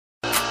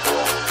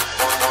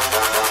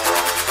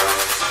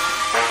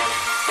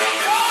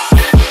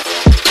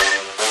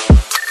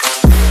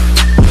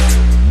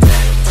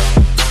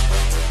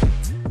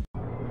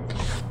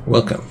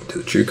Welcome to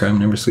the True Crime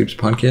Never Sleeps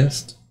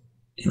podcast.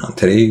 And on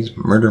today's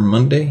Murder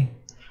Monday,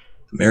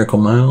 the Miracle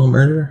Mile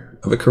murder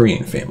of a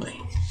Korean family.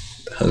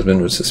 The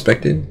husband was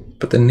suspected,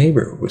 but the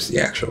neighbor was the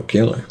actual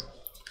killer.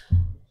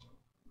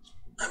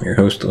 I'm your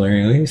host,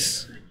 Larry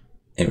Elise,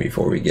 and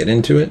before we get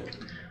into it,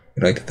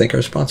 we'd like to thank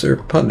our sponsor,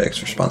 Poddex,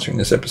 for sponsoring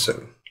this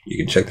episode. You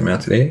can check them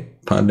out today,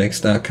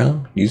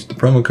 poddex.com. Use the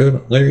promo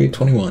code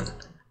Larry21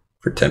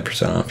 for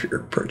 10% off your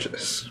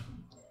purchase.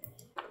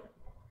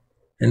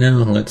 And now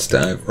let's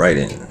dive right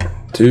in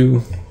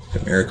to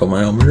the Miracle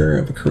Mile murder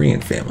of a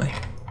Korean family.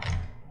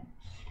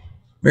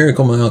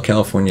 Miracle Mile,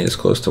 California is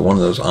close to one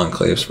of those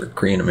enclaves for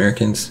Korean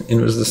Americans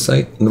and was the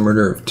site of the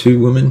murder of two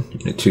women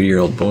and a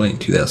 2-year-old boy in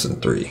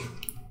 2003.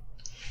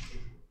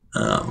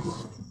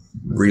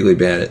 Really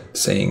bad at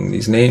saying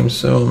these names,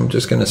 so I'm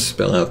just going to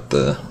spell out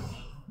the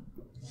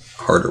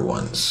harder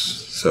ones.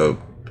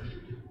 So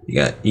you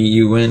got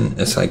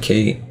Eun Sik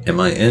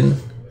Min,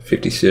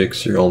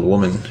 56-year-old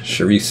woman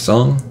Charis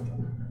Song,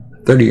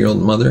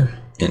 30-year-old mother,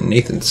 and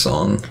Nathan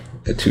Song,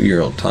 a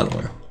 2-year-old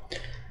toddler.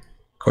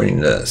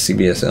 According to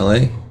CBS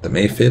LA, the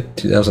May 5th,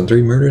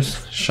 2003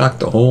 murders shocked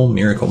the whole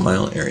Miracle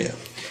Mile area.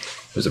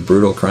 It was a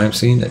brutal crime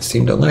scene that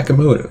seemed to lack a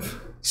motive.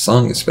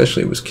 Song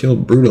especially was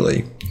killed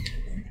brutally.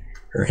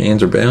 Her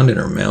hands were bound and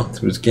her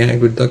mouth was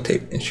gagged with duct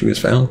tape, and she was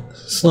found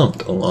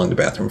slumped along the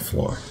bathroom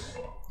floor.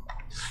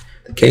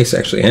 The case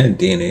actually had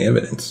DNA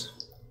evidence.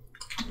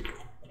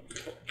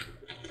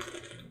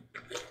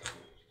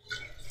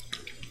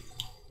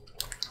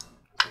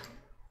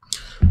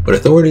 But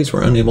authorities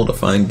were unable to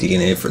find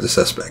DNA for the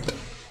suspect.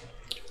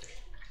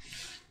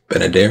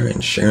 Ben Adair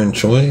and Sharon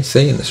Choi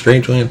say in the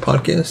Strangeland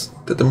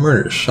podcast that the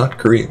murders shocked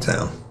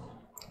Koreatown.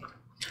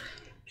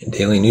 And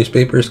daily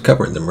newspapers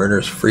covered the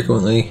murders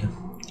frequently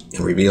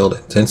and revealed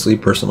intensely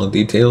personal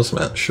details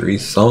about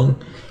Charis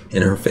Song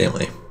and her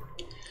family.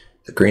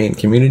 The Korean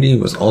community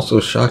was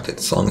also shocked at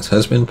Song's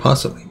husband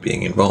possibly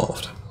being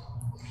involved.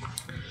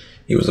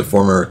 He was a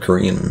former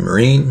Korean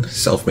Marine,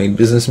 self-made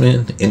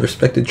businessman, and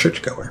respected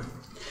churchgoer.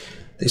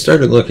 They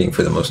started looking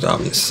for the most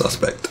obvious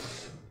suspect,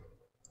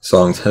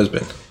 Song's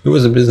husband, who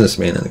was a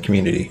businessman in the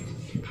community.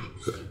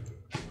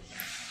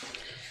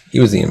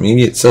 He was the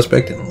immediate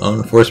suspect, and law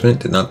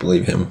enforcement did not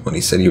believe him when he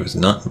said he was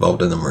not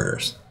involved in the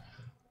murders.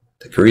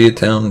 The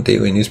Koreatown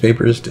daily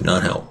newspapers did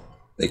not help.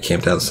 They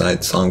camped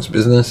outside Song's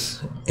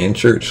business and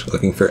church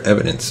looking for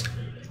evidence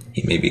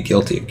he may be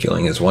guilty of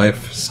killing his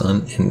wife,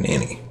 son, and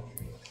nanny.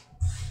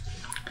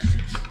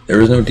 There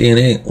was no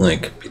DNA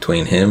link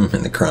between him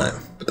and the crime,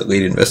 but the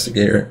lead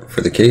investigator for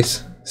the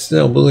case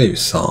still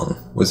believes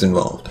Song was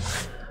involved.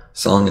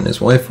 Song and his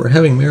wife were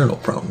having marital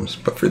problems,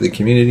 but for the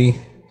community,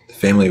 the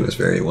family was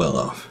very well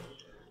off.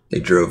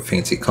 They drove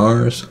fancy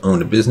cars,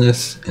 owned a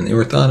business, and they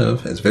were thought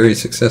of as very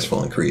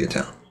successful in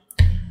Koreatown.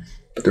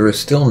 But there was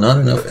still not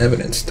enough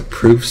evidence to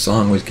prove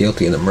Song was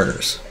guilty of the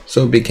murders,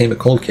 so it became a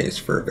cold case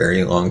for a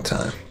very long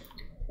time.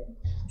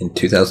 In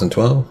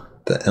 2012,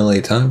 the LA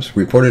Times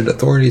reported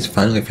authorities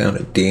finally found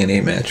a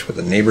DNA match with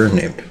a neighbor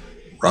named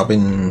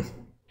Robin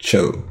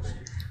Cho.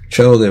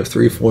 Cho lived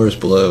 3 floors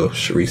below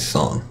Charis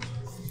Song.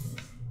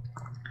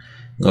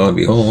 Lo and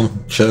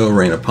behold, Cho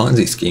ran a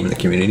Ponzi scheme in the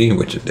community,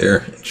 which Adair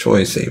and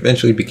Choi say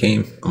eventually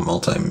became a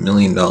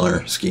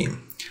multi-million-dollar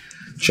scheme.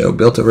 Cho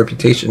built a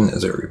reputation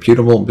as a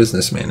reputable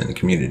businessman in the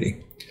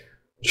community.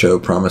 Cho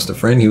promised a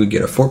friend he would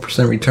get a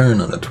 4%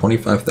 return on a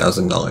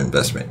 $25,000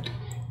 investment.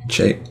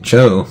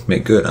 Cho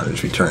made good on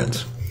his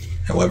returns.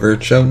 However,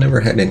 Cho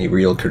never had any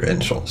real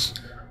credentials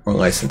or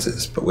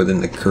licenses, but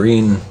within the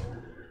Korean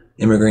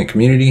immigrant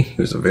community,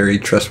 he was a very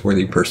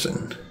trustworthy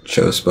person.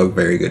 Cho spoke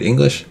very good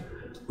English,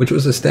 which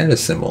was a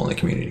status symbol in the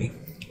community.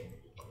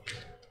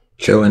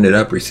 Cho ended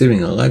up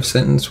receiving a life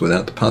sentence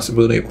without the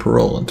possibility of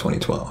parole in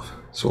 2012.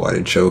 So why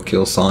did Cho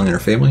kill Song and her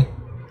family?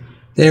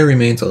 There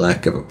remains a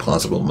lack of a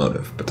plausible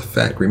motive, but the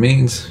fact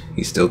remains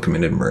he still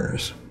committed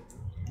murders.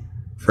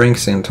 Frank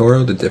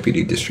Santoro, the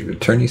deputy district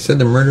attorney, said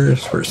the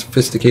murders were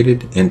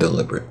sophisticated and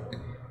deliberate.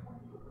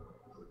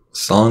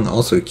 Song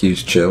also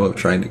accused Cho of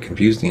trying to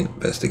confuse the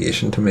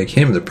investigation to make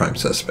him the prime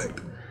suspect.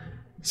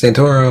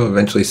 Santoro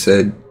eventually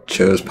said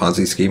Cho's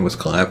Ponzi scheme was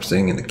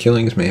collapsing and the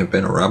killings may have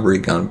been a robbery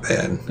gone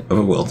bad of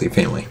a wealthy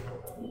family.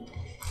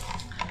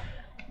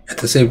 At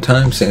the same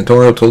time,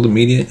 Santoro told the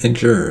media and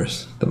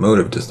jurors the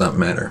motive does not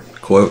matter.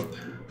 Quote,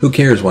 "Who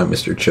cares why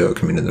Mr. Cho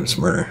committed this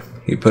murder?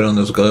 He put on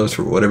those gloves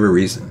for whatever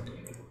reason.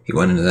 He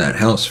went into that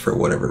house for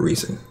whatever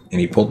reason,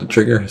 and he pulled the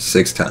trigger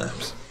 6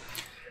 times.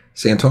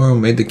 Santoro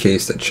made the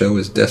case that Cho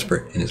was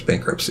desperate in his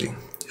bankruptcy.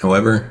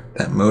 However,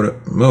 that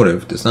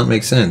motive does not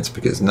make sense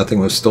because nothing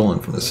was stolen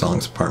from the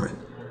Song's apartment.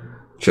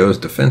 Cho's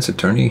defense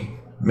attorney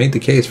made the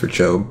case for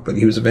Cho, but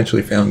he was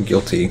eventually found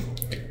guilty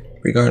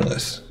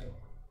regardless.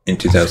 In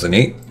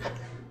 2008,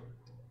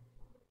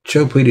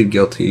 Cho pleaded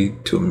guilty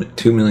to a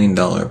 $2 million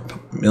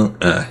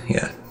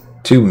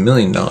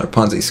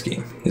Ponzi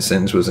scheme. His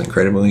sentence was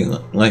incredibly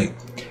light.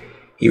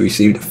 He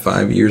received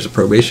 5 years of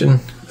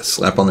probation. A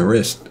slap on the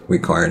wrist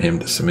required him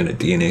to submit a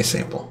DNA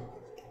sample.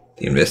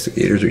 The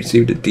investigators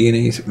received a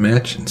DNA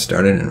match and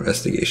started an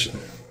investigation.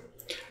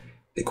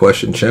 They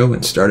questioned Cho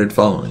and started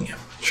following him.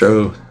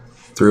 Cho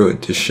threw a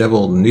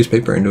disheveled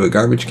newspaper into a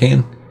garbage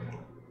can.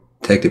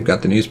 Detective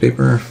got the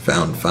newspaper,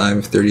 found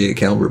 5 .38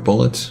 caliber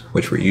bullets,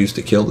 which were used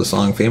to kill the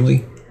Song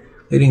family,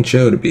 leading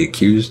Cho to be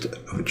accused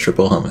of a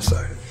triple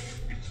homicide.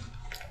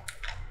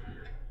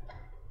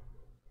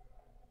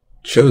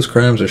 Cho's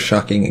crimes are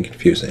shocking and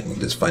confusing.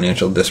 Does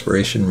financial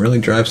desperation really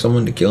drive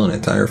someone to kill an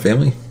entire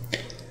family?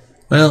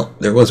 Well,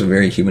 there was a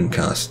very human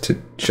cost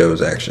to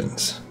Cho's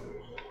actions.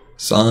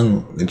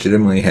 Song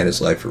legitimately had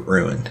his life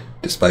ruined.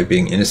 Despite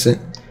being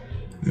innocent,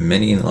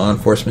 many in law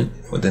enforcement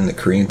within the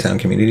Koreatown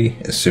community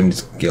assumed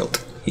his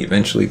guilt. He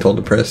eventually told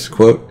the press,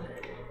 quote,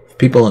 "If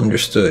people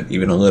understood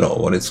even a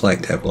little what it's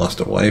like to have lost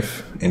a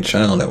wife and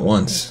child at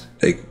once,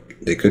 they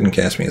couldn't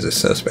cast me as a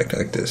suspect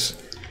like this.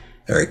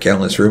 There are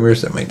countless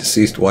rumors that my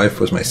deceased wife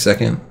was my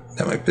second,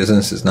 that my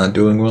business is not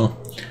doing well.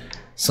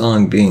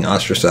 Song being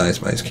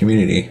ostracized by his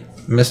community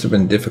must have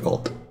been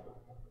difficult.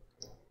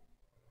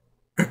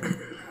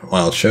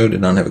 While Cho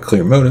did not have a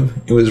clear motive,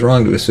 it was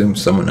wrong to assume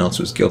someone else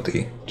was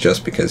guilty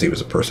just because he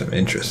was a person of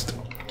interest.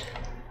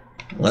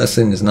 The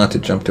lesson is not to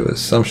jump to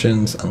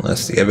assumptions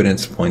unless the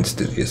evidence points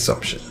to the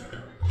assumption."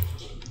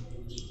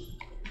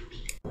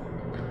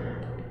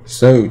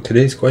 So,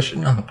 today's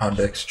question on the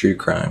Poddex True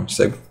Crime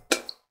segment.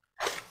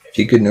 If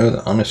you could know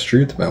the honest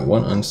truth about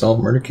one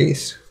unsolved murder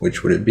case,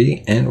 which would it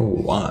be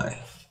and why?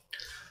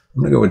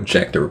 I'm going to go with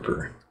Jack the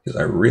Ripper, because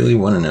I really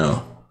want to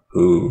know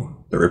who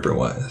the Ripper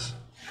was.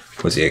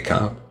 Was he a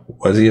cop?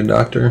 Was he a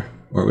doctor?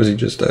 Or was he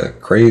just a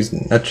crazed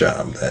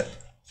nutjob that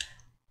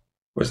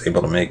was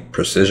able to make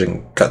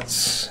precision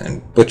cuts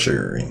and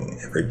butchering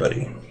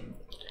everybody?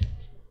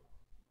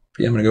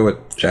 Yeah, I'm going to go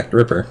with Jack the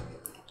Ripper.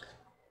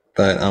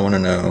 But I want to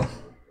know,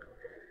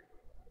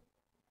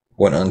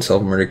 what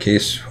unsolved murder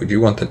case would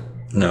you want to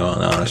know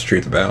the honest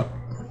truth about,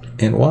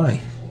 and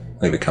why?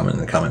 Leave a comment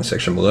in the comment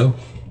section below.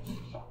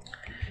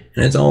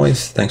 And as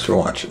always, thanks for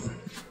watching.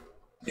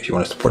 If you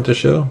want to support the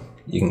show,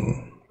 you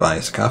can buy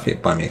us a coffee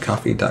at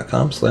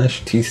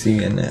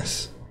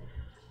buymeacoffee.com/TCNS.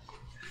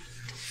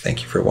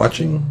 Thank you for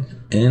watching,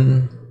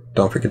 and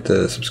don't forget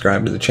to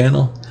subscribe to the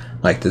channel,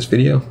 like this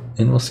video,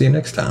 and we'll see you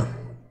next time.